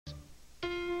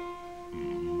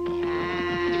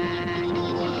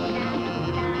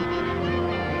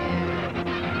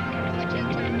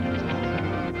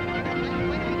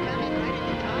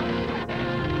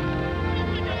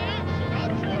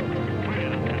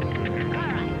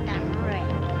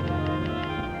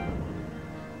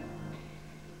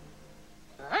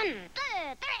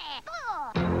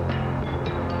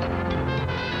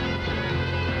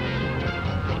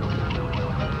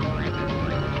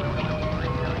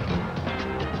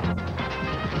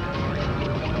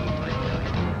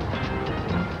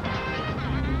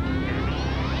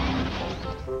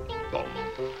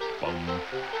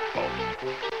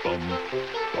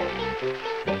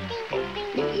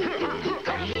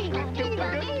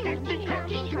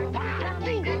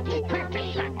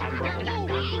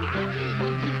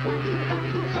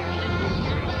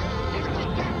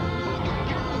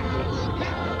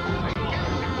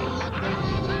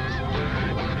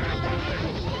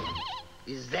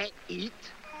that it?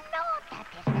 No, that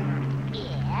is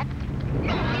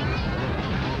not it.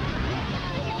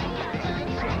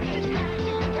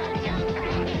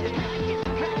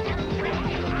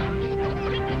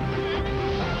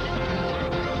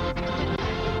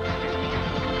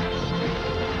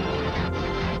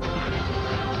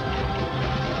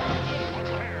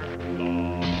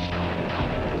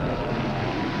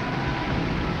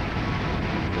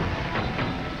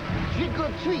 Trick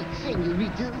or treat,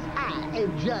 senoritas. I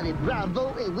am Johnny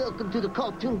Bravo, and welcome to the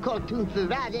Cartoon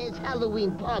Fridays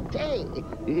Halloween Party.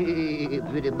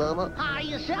 Pretty mama. Hi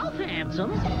yourself,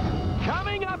 handsome.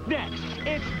 Coming up next,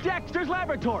 it's Dexter's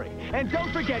Laboratory. And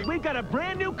don't forget, we've got a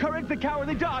brand new Courage the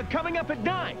Cowardly Dog coming up at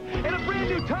 9. And a brand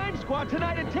new Time Squad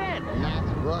tonight at 10. That's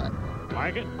what?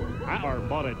 Like it? Or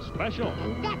bought it special?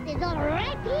 And that is all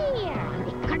right here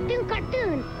on the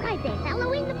Cartoon Fridays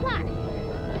Halloween Party.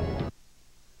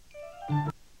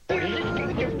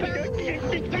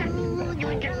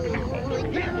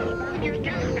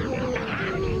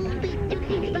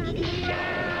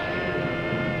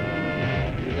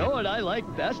 You know what I like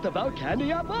best about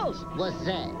candy apples? What's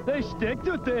that? They stick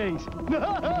to things.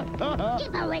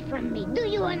 Get away from me. Do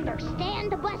you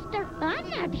understand, Buster? I'm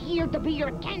not here to be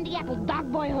your candy apple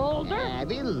dog boy holder.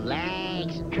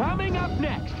 Relax. Coming up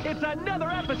next, it's another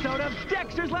episode of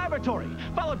Dexter's Laboratory,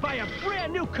 followed by a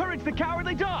brand new Courage the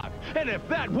Cowardly Dog. And if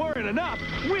that weren't enough,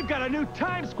 we've got a new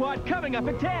Time Squad coming up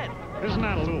at 10. Isn't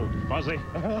that a little fuzzy?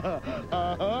 Uh-huh.